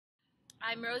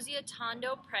I'm Rosia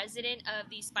Tondo, president of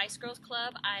the Spice Girls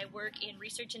Club. I work in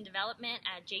research and development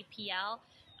at JPL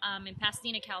in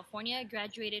Pasadena, California.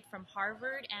 Graduated from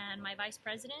Harvard, and my vice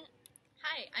president.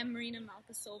 Hi, I'm Marina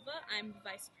Malkasova. I'm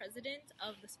vice president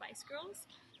of the Spice Girls.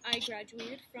 I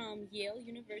graduated from Yale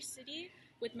University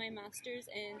with my master's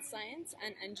in science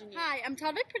and engineering. Hi, I'm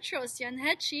Tavik Petrosian,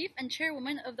 head chief and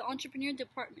chairwoman of the entrepreneur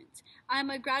department.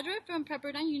 I'm a graduate from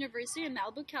Pepperdine University in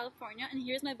Malibu, California, and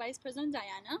here's my vice president,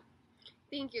 Diana.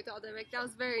 Thank you, Taldevik. That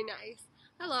was very nice.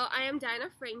 Hello, I am Diana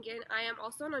Franken. I am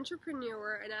also an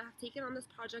entrepreneur, and I have taken on this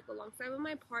project alongside with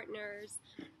my partners.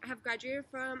 I have graduated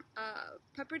from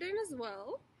Pepperdine as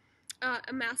well,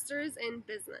 a master's in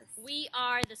business. We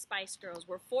are the Spice Girls.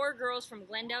 We're 4 girls from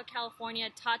Glendale, California: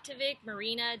 Tatavik,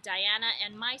 Marina, Diana,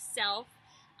 and myself.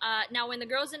 Now, when the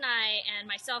girls and I and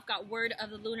myself got word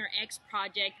of the Lunar X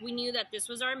project, we knew that this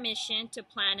was our mission to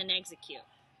plan and execute.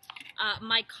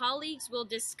 My colleagues will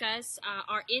discuss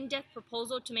our in-depth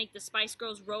proposal to make the Spice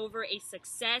Girls rover a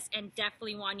success, and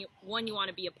definitely one you want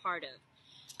to be a part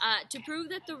of. To prove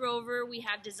that the rover we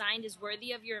have designed is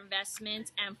worthy of your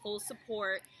investment and full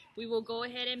support, we will go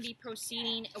ahead and be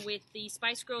proceeding with the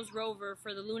Spice Girls rover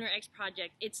for the Lunar X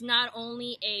project. It's not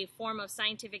only a form of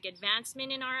scientific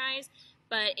advancement in our eyes,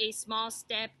 but a small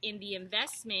step in the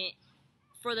investment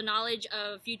for the knowledge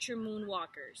of future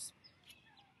moonwalkers.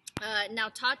 Now,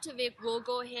 Tatavik will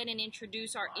go ahead and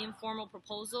introduce our informal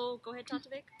proposal. Go ahead,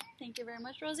 Tatavik. Thank you very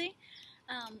much, Rosie.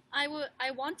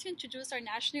 I want to introduce our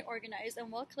nationally organized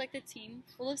and well-collected team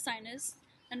full of scientists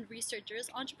and researchers,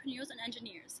 entrepreneurs, and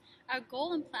engineers. Our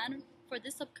goal and plan for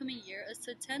this upcoming year is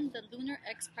to attend the Lunar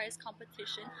X Prize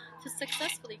competition to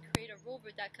successfully create a rover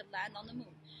that could land on the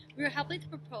moon. We are happy to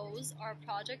propose our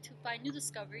project to find new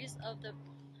discoveries of the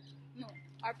moon.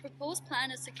 Our proposed plan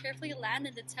is to carefully land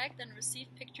and detect and receive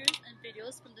pictures and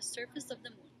videos from the surface of the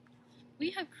moon.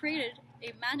 We have created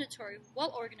a mandatory,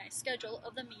 well-organized schedule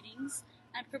of the meetings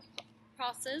and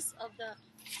process of the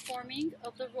forming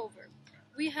of the rover.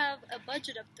 We have a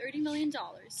budget of $30 million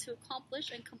to accomplish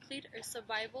and complete our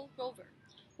survival rover.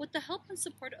 With the help and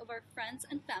support of our friends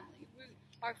and family, we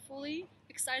are fully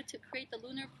excited to create the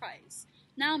Lunar Prize.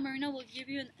 Now, Marina will give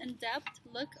you an in-depth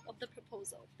look of the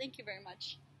proposal. Thank you very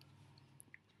much.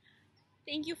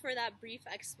 Thank you for that brief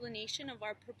explanation of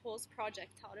our proposed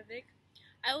project, Taldevik.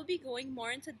 I will be going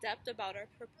more into depth about our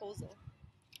proposal.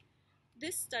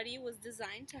 This study was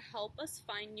designed to help us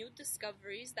find new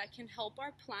discoveries that can help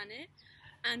our planet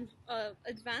and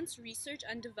advance research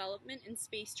and development in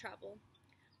space travel.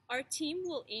 Our team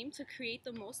will aim to create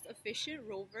the most efficient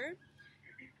rover.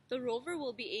 The rover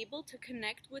will be able to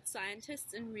connect with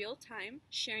scientists in real time,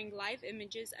 sharing live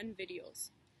images and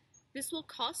videos. This will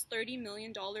cost $30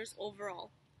 million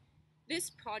overall. This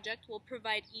project will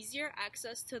provide easier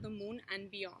access to the moon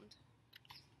and beyond.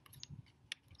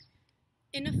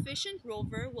 An efficient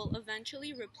rover will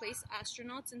eventually replace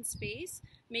astronauts in space,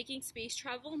 making space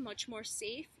travel much more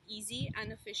safe, easy,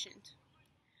 and efficient.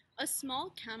 A small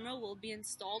camera will be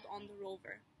installed on the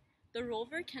rover. The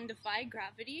rover can defy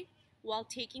gravity while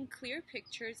taking clear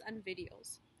pictures and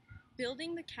videos.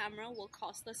 Building the camera will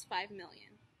cost us $5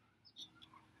 million.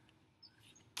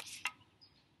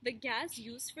 The gas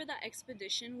used for the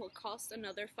expedition will cost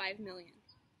another $5 million.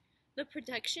 The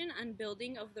protection and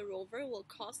building of the rover will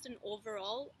cost an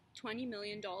overall $20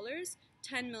 million,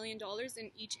 $10 million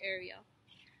in each area.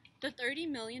 The $30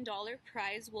 million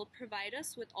prize will provide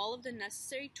us with all of the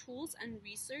necessary tools and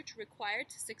research required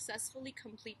to successfully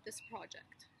complete this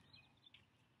project.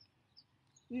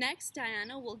 Next,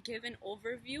 Diana will give an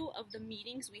overview of the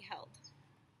meetings we held.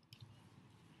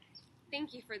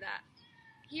 Thank you for that.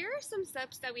 Here are some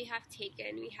steps that we have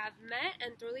taken. We have met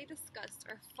and thoroughly discussed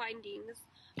our findings,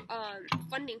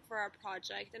 funding for our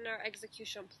project, and our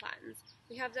execution plans.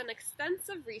 We have done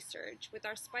extensive research. With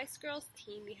our Spice Girls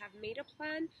team, we have made a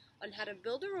plan on how to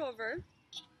build a rover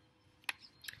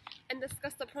and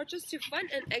discussed approaches to fund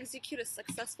and execute a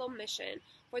successful mission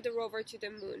for the rover to the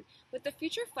moon. With the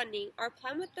future funding, our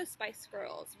plan with the Spice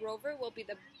Girls rover will be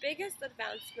the biggest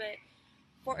advancement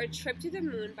for a trip to the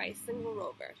moon by a single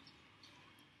rover.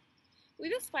 We,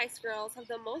 the Spice Girls, have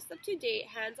the most up-to-date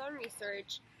hands-on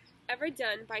research ever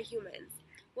done by humans.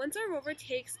 Once our rover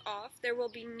takes off, there will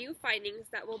be new findings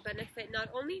that will benefit not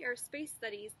only our space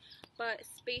studies, but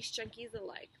space junkies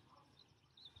alike.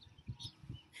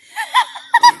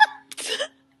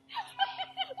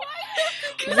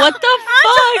 What the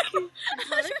fuck?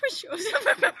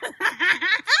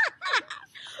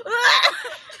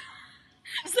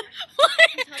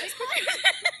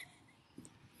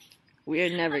 We are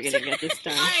never gonna get this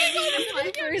done.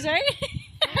 Right?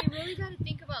 We really gotta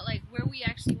think about like where we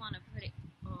actually want to put it.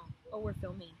 Oh, we're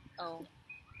filming. me. Oh.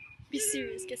 Be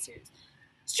serious. Get serious.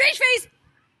 Strange face!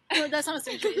 No, that's not a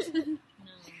strange face. No.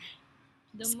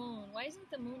 The moon. Why isn't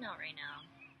the moon out right now?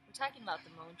 We're talking about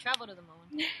the moon. Travel to the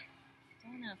moon.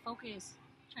 Don't wanna focus.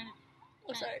 Trying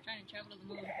to travel to the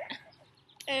moon.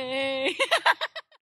 Hey.